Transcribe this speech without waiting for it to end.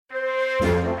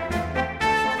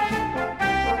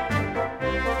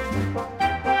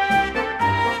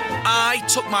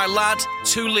my lad,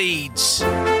 to Leeds.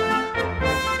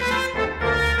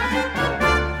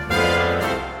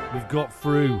 We've got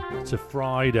through to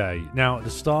Friday. Now, at the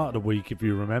start of the week, if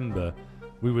you remember,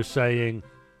 we were saying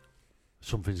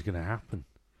something's going to happen.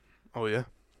 Oh, yeah. Are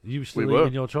you still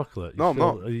eating your chocolate? No, I'm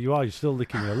not. You are. You're still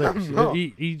licking your lips.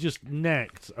 He just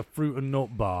necked a fruit and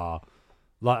nut bar.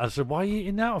 Like I said, why are you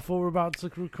eating that before we're about to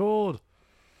record?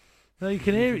 No, you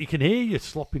can hear it. You can hear you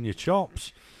slopping your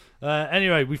chops.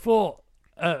 Anyway, we thought,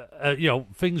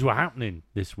 things were happening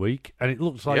this week, and it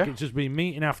looks like it's just been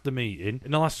meeting after meeting. In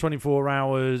the last 24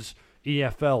 hours,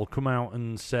 EFL come out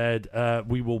and said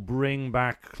we will bring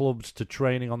back clubs to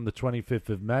training on the 25th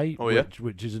of May,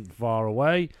 which isn't far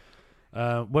away.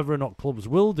 Whether or not clubs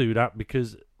will do that,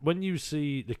 because when you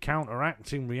see the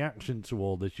counteracting reaction to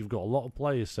all this, you've got a lot of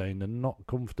players saying they're not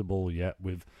comfortable yet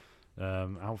with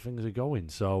how things are going.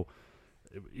 So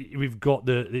we've got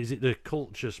the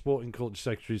sporting culture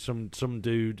secretary, some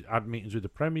dude had meetings with the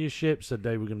Premiership, said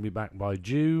they were going to be back by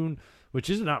June, which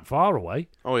isn't that far away.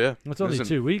 Oh, yeah. It's only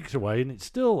 2 weeks away, and it's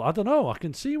still, I don't know, I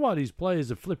can see why these players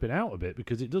are flipping out a bit,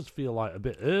 because it does feel like a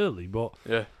bit early, but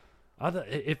yeah.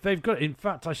 If they've got, in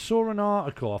fact, I saw an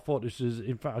article. I thought this was,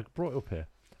 in fact, I brought it up here.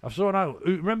 I saw an article.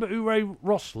 Remember Uwe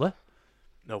Rosler?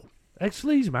 No.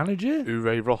 Ex-Leeds manager.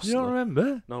 Uwe Rosler. You don't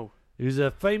remember? No. He was a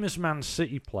famous Man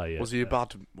City player. Was he a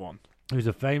bad one? He was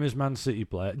a famous Man City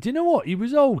player. Do you know what? He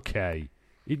was okay.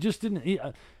 He just didn't.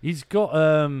 He's got.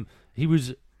 He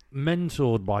was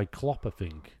mentored by Klopp, I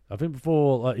think. I think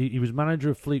before he was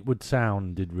manager of Fleetwood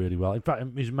Town, did really well. In fact,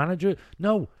 his manager.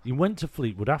 No, he went to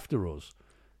Fleetwood after us.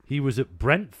 He was at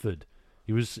Brentford.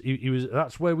 He was.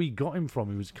 That's where we got him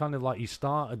from. He was kind of like he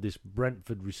started this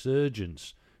Brentford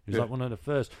resurgence. He was like one of the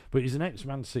first. But he's an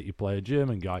ex-Man City player,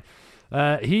 German guy.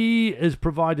 He has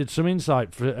provided some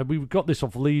insight for. We've got this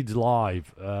off Leeds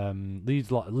Live,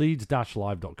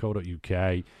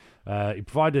 leeds-live.co.uk. He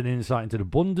provided an insight into the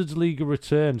Bundesliga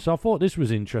return. So I thought this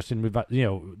was interesting. With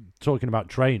talking about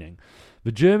training.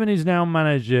 The German is now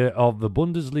manager of the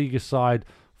Bundesliga side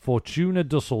Fortuna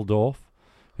Düsseldorf,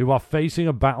 who are facing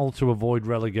a battle to avoid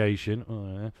relegation. Oh,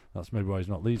 yeah. That's maybe why he's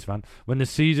not a Leeds fan. When the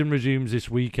season resumes this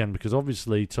weekend, because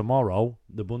obviously tomorrow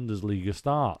the Bundesliga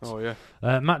starts. Oh, yeah.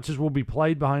 Matches will be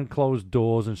played behind closed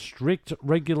doors, and strict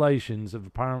regulations have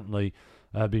apparently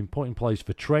been put in place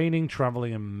for training,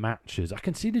 travelling, and matches. I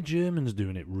can see the Germans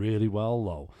doing it really well,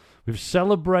 though. With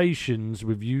celebrations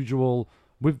with usual...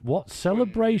 With what?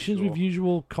 Celebrations with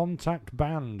usual contact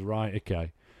banned. Right,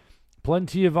 okay.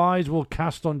 Plenty of eyes will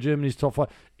cast on Germany's top flight.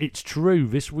 It's true.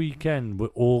 This weekend, we're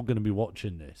all going to be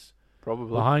watching this.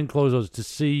 Probably. Behind closed doors to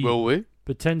see Will we?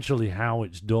 Potentially how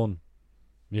it's done.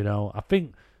 I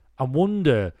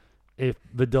wonder if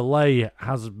the delay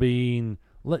has been,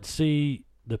 let's see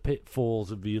the pitfalls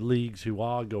of the leagues who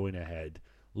are going ahead,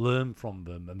 learn from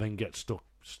them, and then get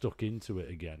stuck into it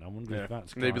again. I wonder if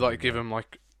that's maybe give them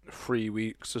 3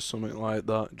 weeks or something like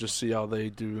that. Just see how they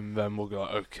do, and then we'll go,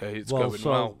 okay, it's going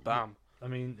well. Bam. I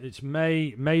mean, it's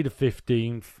May the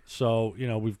 15th, so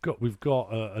we've got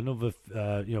another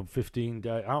 15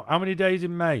 days. How many days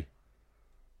in May?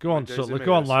 Go on, Sutler.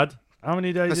 Go on, lad. How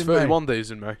many days in May? 31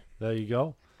 days in May. There you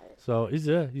go. So is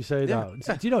there? You say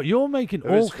that? Do you know you're making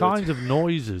all kinds of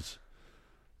noises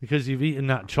because you've eaten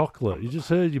that chocolate? You just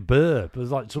heard you burp.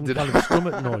 There's like some kind of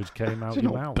stomach noise came out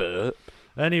your mouth. Burp.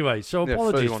 Anyway, so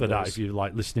apologies for that days. if you're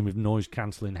listening with noise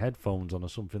cancelling headphones on or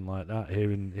something like that,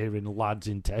 hearing lads'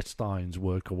 intestines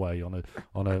work away on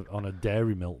a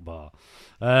dairy milk bar.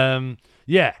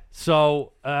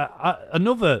 So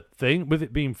another thing with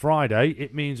it being Friday,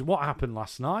 it means what happened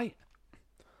last night.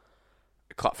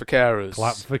 Clap for carers.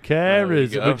 Clap for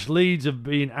carers, which Leeds have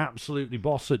been absolutely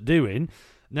boss at doing.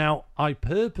 Now, I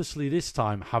purposely this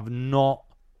time have not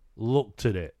looked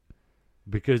at it.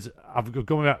 Because I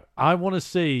want to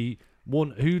see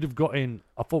who'd have got in.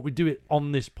 I thought we'd do it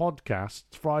on this podcast,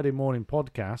 Friday morning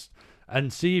podcast,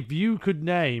 and see if you could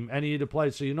name any of the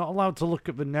players. So you're not allowed to look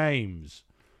at the names.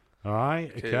 All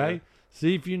right? Okay. Yeah.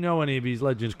 See if you know any of these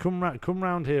legends. Come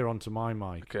round here onto my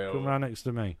mic. Okay, come round next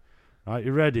to me. All right,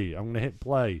 you ready? I'm going to hit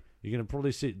play. You're going to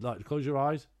probably see... close your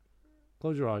eyes.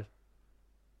 Close your eyes.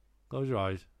 Close your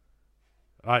eyes.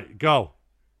 All right, go.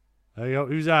 There you go.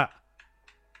 Who's that?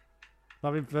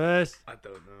 Having first. I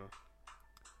don't know.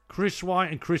 Chris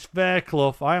White and Chris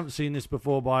Fairclough. I haven't seen this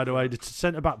before, by the way. The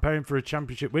centre-back pairing for a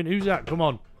championship win. Who's that? Come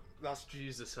on. That's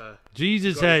Jesus Hair.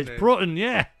 Jesus Hair. It's Brutton,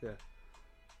 yeah.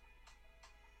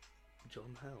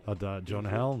 John Helm. John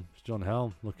Helm. It's John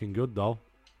Helm. Looking good, though.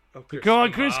 Oh, Come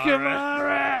on, Chris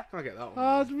Kamara. Can I get that one?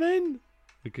 Hardman.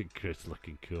 Look at Chris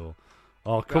looking cool.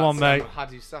 Oh, come on, mate.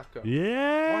 Hadi Saka.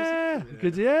 Yeah.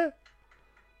 Good, yeah.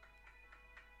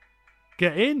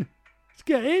 get in. Let's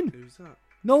get in. Who's that?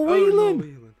 Noel Oh, Whelan. Noel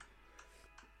Whelan.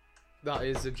 That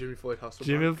is the Jimmy Floyd Hasselbank.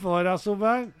 Jimmy Floyd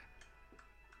Hasselbank.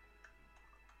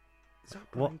 Is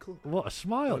that Brian Clough? What a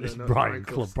smile. Oh, no, It's no, Brian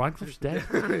Clough. Brian Clough's dead.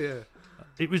 Yeah.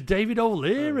 It was David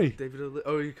O'Leary.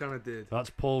 Oh, you kind of did. That's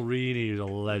Paul Reaney, who's a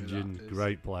legend. that is.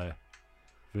 Great player.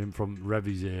 Him from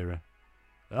Revy's era.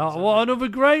 Oh, what another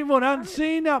great one. I haven't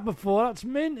seen that before. That's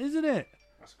mint, isn't it?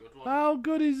 That's a good one. How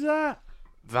good is that?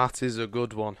 That is a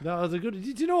good one. That was a good.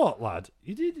 Did you know what, lad?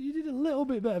 You did a little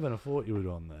bit better than I thought you would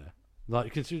on there.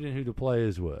 Like considering who the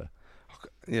players were.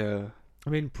 Yeah. I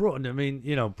mean, Prutton.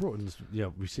 Prutton's.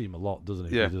 We see him a lot, doesn't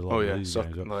he? Yeah. He does a lot Oh of yeah. these So,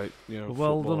 games. like But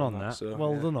well done on that. So,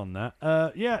 well yeah. done on that.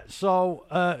 So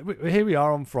here we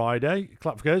are on Friday.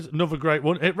 Clap for goes. Another great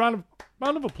one. Round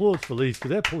of applause for Leeds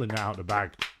because they're pulling that out of the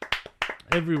bag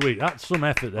every week. That's some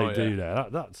effort they do there.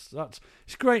 That's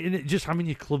it's great. And it just having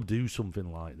your club do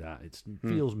something like that. It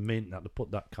feels mint that to put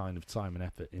that kind of time and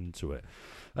effort into it.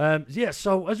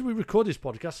 So as we record this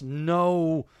podcast,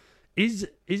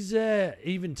 is there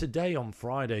even today on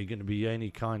Friday going to be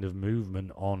any kind of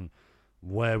movement on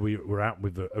where we're at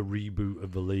with a reboot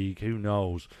of the league? Who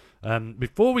knows?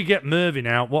 Before we get Mervyn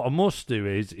out, what I must do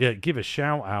is give a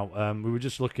shout out. We were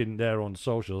just looking there on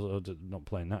socials. Not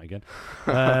playing that again.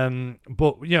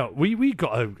 But we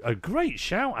got a great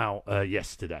shout out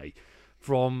yesterday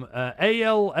from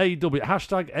ALAW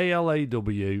hashtag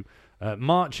ALAW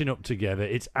marching up together.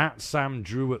 It's at Sam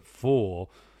Drew at 4.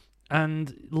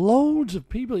 And loads of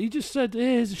people, he just said,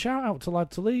 hey, here's a shout out to Lad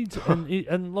to Leeds.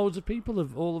 And loads of people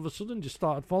have all of a sudden just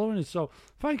started following us. So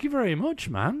thank you very much,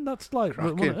 man. That's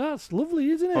that's lovely,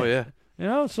 isn't it? Oh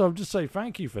yeah. So I'll just say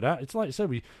thank you for that. It's like I said,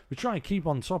 we try and keep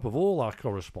on top of all our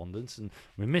correspondence, and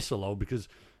we miss a lot because,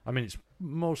 it's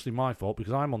mostly my fault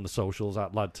because I'm on the socials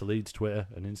at Lad to Leeds, Twitter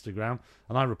and Instagram,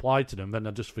 and I reply to them, then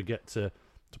I just forget to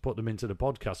put them into the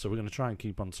podcast, so we're going to try and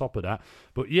keep on top of that.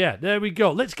 But yeah, there we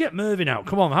go. Let's get Mervyn out.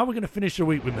 Come on, how are we going to finish the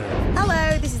week with Merv?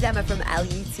 Hello, this is Emma from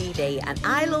LUTV, and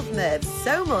I love Merv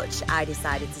so much I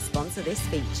decided to sponsor this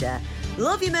feature.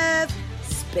 Love you, Merv.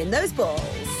 Spin those balls.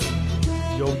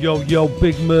 Yo,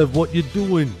 Big Merv, what you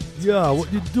doing? Yeah,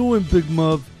 what you doing, Big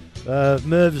Merv?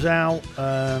 Merv's out.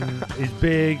 He's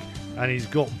big, and he's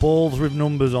got balls with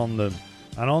numbers on them.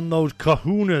 And on those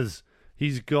kahunas,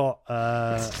 he's got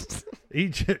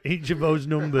each of those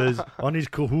numbers on his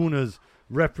kahunas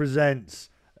represents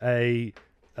a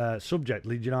subject,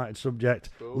 Leeds United subject.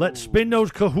 Ooh. Let's spin those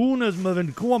kahunas,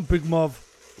 Mervyn. Go on, Big Merv.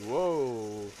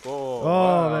 Whoa.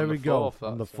 There we go.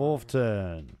 On the fourth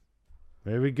turn.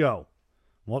 There we go.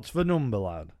 What's the number,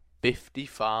 lad?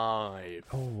 55.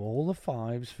 Oh, all the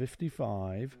fives,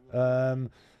 55.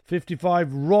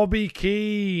 55, Robbie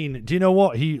Keane. Do you know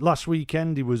what? Last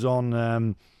weekend he was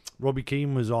on... Robbie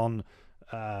Keane was on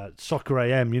Soccer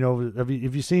AM. Have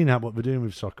you seen what they're doing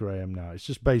with Soccer AM now? It's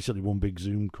just basically one big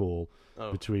Zoom call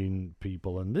between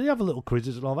people, and they have a little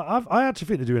quizzes and all that. I actually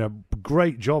think they're doing a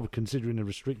great job considering the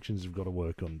restrictions they've got to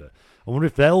work under. I wonder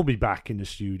if they'll be back in the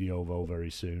studio though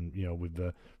very soon. With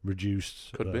the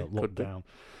reduced lockdown.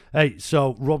 Hey,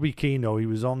 so Robbie Keane, he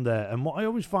was on there, and what I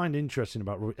always find interesting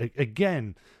about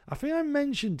again, I think I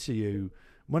mentioned to you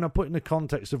when I put in the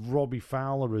context of Robbie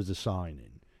Fowler as a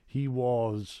signing.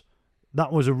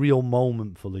 That was a real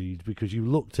moment for Leeds because you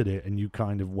looked at it and you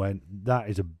kind of went, that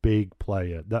is a big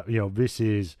player. That this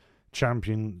is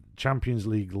Champions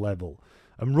League level.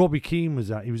 And Robbie Keane was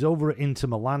he was over at Inter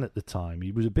Milan at the time.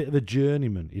 He was a bit of a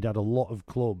journeyman. He'd had a lot of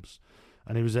clubs.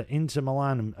 And he was at Inter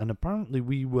Milan, and apparently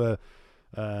we were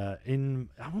I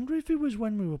wonder if it was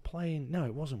when we were playing, no,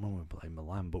 it wasn't when we were playing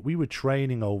Milan, but we were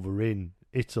training over in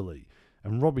Italy.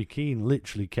 And Robbie Keane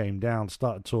literally came down,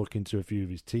 started talking to a few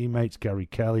of his teammates. Gary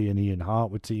Kelly and Ian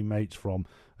Hart were teammates from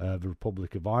the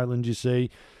Republic of Ireland, you see,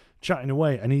 chatting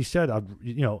away. And he said,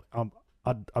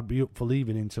 I'd be up for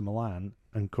leaving Inter Milan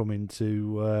and coming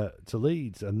to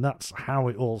Leeds. And that's how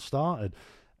it all started.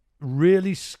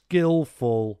 Really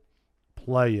skillful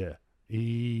player.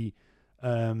 He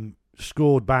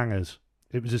scored bangers.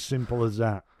 It was as simple as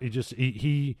that.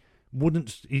 He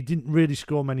didn't really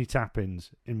score many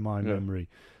tap-ins in my memory.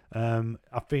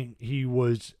 I think he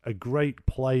was a great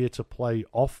player to play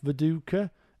off Viduka.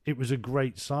 It was a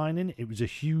great signing. It was a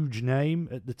huge name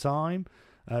at the time.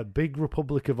 Big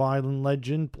Republic of Ireland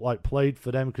legend, played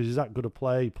for them because he's that good a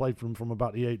player. He played for them from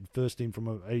about the first team from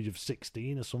the age of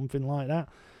 16 or something like that.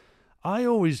 I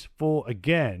always thought,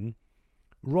 again,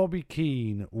 Robbie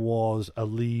Keane was a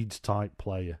Leeds-type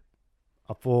player.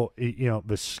 I thought,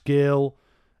 the skill...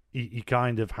 He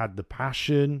kind of had the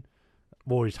passion,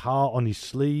 wore his heart on his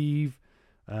sleeve.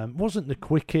 Wasn't the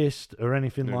quickest or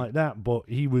anything like that, but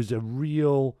he was a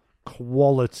real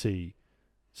quality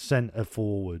centre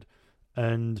forward,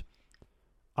 and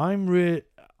I'm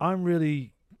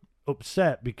really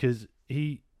upset because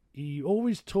he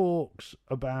always talks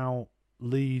about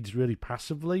Leeds really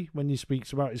passively when he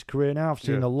speaks about his career. Now I've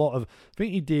seen a lot of. I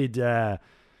think he did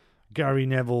Gary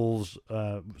Neville's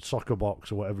soccer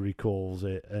box or whatever he calls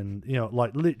it, and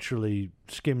like literally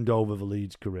skimmed over the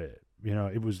Leeds career.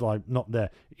 It was like not there.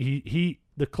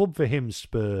 The club for him,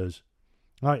 Spurs.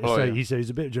 Like I say, he says he's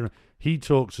a bit of general. He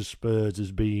talks of Spurs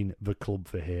as being the club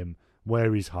for him,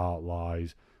 where his heart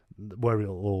lies, where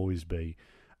it'll always be.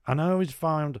 And I always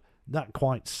found that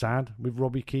quite sad with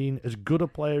Robbie Keane. As good a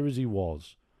player as he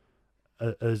was,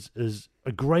 as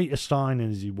a great a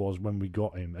signing as he was when we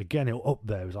got him, again, up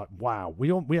there. It was like, wow,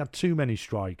 we had too many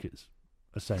strikers,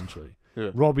 essentially.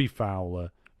 Robbie Fowler,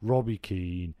 Robbie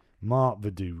Keane, Mark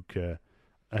Viduka,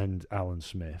 and Alan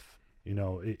Smith.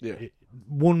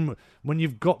 When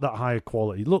you've got that higher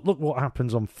quality, look what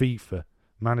happens on FIFA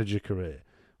manager career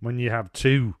when you have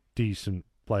two decent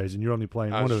players and you're only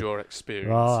playing one of your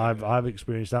experience. Well, I've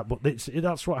experienced that, but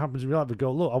that's what happens in real life. They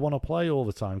go, look, I want to play all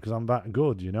the time because I'm that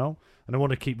good, and I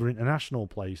want to keep for international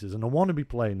places, and I want to be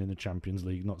playing in the Champions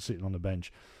League, not sitting on the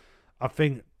bench. I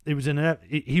think it was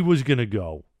he was going to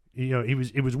go.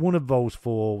 It was one of those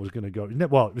four was going to go.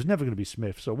 Well, it was never going to be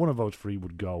Smith, so one of those three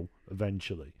would go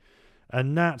eventually.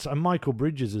 And Michael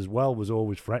Bridges as well was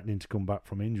always threatening to come back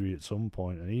from injury at some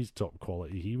point, and he's top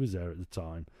quality. He was there at the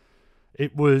time.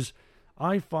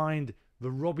 I find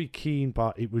the Robbie Keane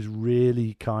part, it was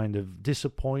really kind of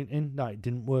disappointing that it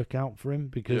didn't work out for him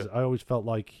because I always felt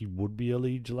like he would be a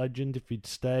Leeds legend if he'd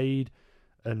stayed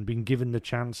and been given the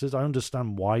chances. I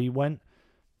understand why he went,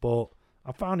 but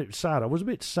I found it sad. I was a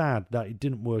bit sad that it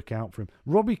didn't work out for him.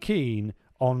 Robbie Keane,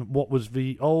 on what was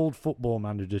the old Football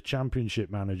Manager, Championship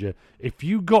Manager, if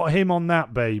you got him on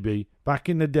that, baby, back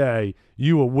in the day,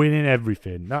 you were winning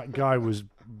everything. That guy was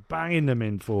banging them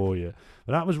in for you.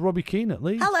 But that was Robbie Keane at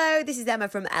least. Hello, this is Emma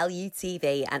from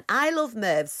LUTV, and I love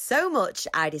Merv so much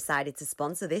I decided to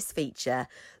sponsor this feature.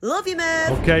 Love you,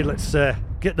 Merv. Okay, let's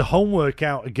get the homework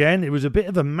out again. It was a bit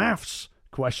of a maths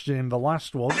question in the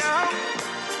last one.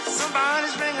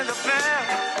 Somebody's ringing the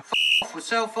bell. We're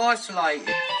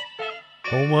self-isolated.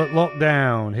 Homework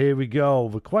lockdown. Here we go.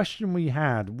 The question we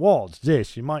had was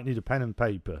this. You might need a pen and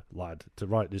paper, lad, to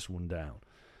write this one down.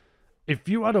 If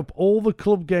you add up all the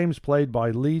club games played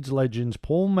by Leeds legends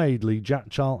Paul Madeley, Jack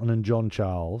Charlton and John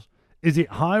Charles, is it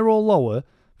higher or lower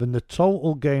than the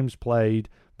total games played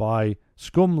by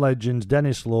Scum legends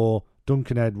Dennis Law,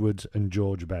 Duncan Edwards and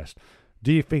George Best?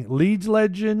 Do you think Leeds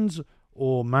legends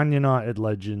or Man United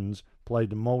legends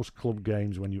played the most club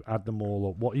games when you add them all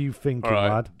up? What are you thinking,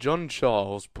 lad? John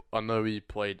Charles, I know he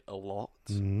played a lot.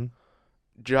 Mm-hmm.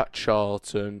 Jack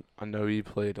Charlton, I know he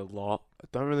played a lot. I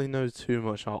don't really know too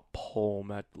much about Paul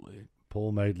Madeley.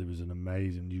 Paul Madeley was an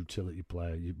amazing utility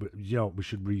player. We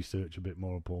should research a bit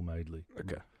more on Paul Madeley.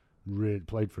 Okay. Really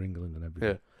played for England and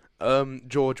everything. Yeah.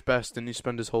 George Best, didn't he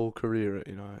spend his whole career at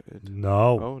United?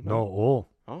 No, not at all.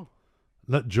 Oh.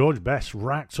 Look, George Best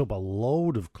racked up a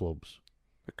load of clubs.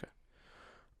 Okay.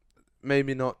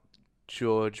 Maybe not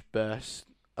George Best.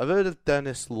 I've heard of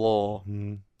Dennis Law.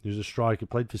 He was a striker,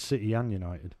 played for City and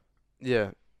United.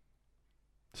 Yeah.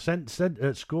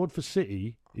 Scored for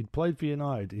City. He'd played for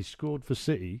United. He scored for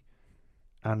City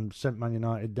and sent Man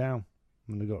United down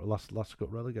when they got last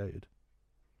got relegated.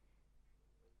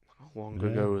 How long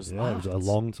ago was that? Yeah, it was a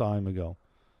long time ago.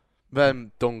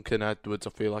 Then Duncan Edwards,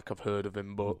 I feel like I've heard of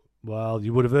him, but... Well,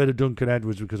 you would have heard of Duncan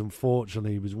Edwards because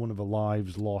unfortunately he was one of the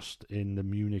lives lost in the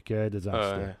Munich air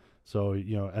disaster. So,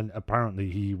 and apparently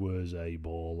he was a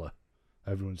baller.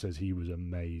 Everyone says he was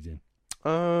amazing.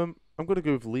 I'm going to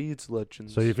go with Leeds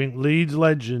legends. So you think Leeds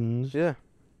legends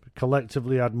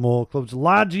collectively had more clubs?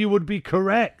 Lad, you would be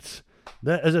correct.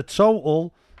 As a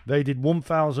total, they did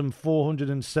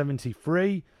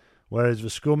 1,473, whereas the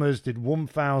Scummers did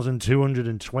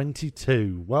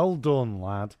 1,222. Well done,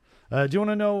 lad. Do you want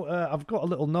to know? I've got a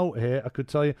little note here. I could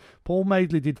tell you. Paul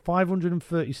Madeley did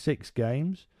 536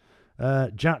 games.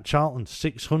 Jack Charlton,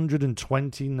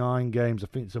 629 games. I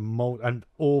think it's and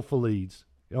all for Leeds.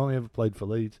 He only ever played for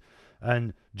Leeds.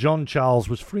 And John Charles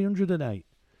was 308.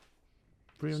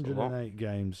 308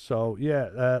 games. So,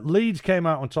 Leeds came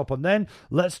out on top. And then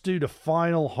let's do the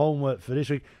final homework for this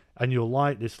week. And you'll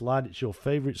like this, lad. It's your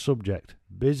favourite subject,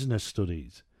 business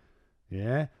studies.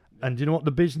 Yeah? And do you know what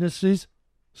the business is?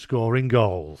 Scoring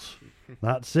goals.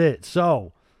 That's it.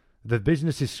 So, the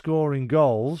business is scoring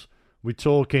goals. We're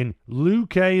talking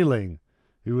Luke Ayling,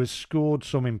 who has scored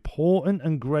some important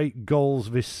and great goals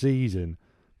this season.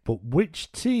 But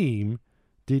which team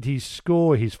did he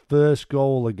score his first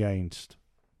goal against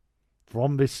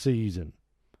from this season?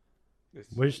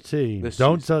 Which team? This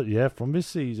Don't season. tell. Yeah, from this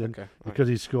season, Okay, right. because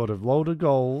he scored a load of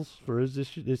goals for us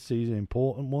this season.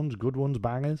 Important ones, good ones,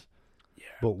 bangers. Yeah.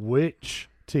 But which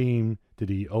team did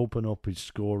he open up his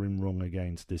scoring run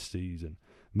against this season?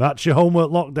 That's your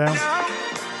homework lockdown.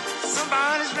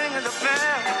 Somebody's ringing the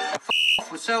bell.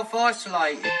 We're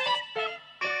self-isolated.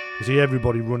 You see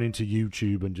everybody running to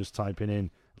YouTube and just typing in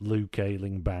Luke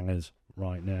Ayling bangers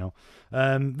right now.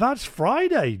 That's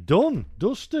Friday. Done.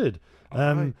 Dusted.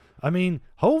 Right. I mean,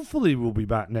 hopefully we'll be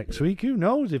back next week. Who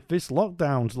knows if this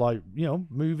lockdown's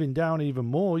moving down even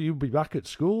more, you'll be back at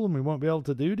school and we won't be able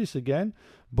to do this again.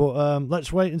 But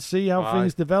let's wait and see how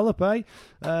things develop, eh?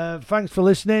 Thanks for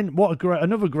listening.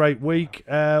 Another great week.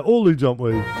 All leads on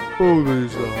with. All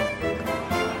these are.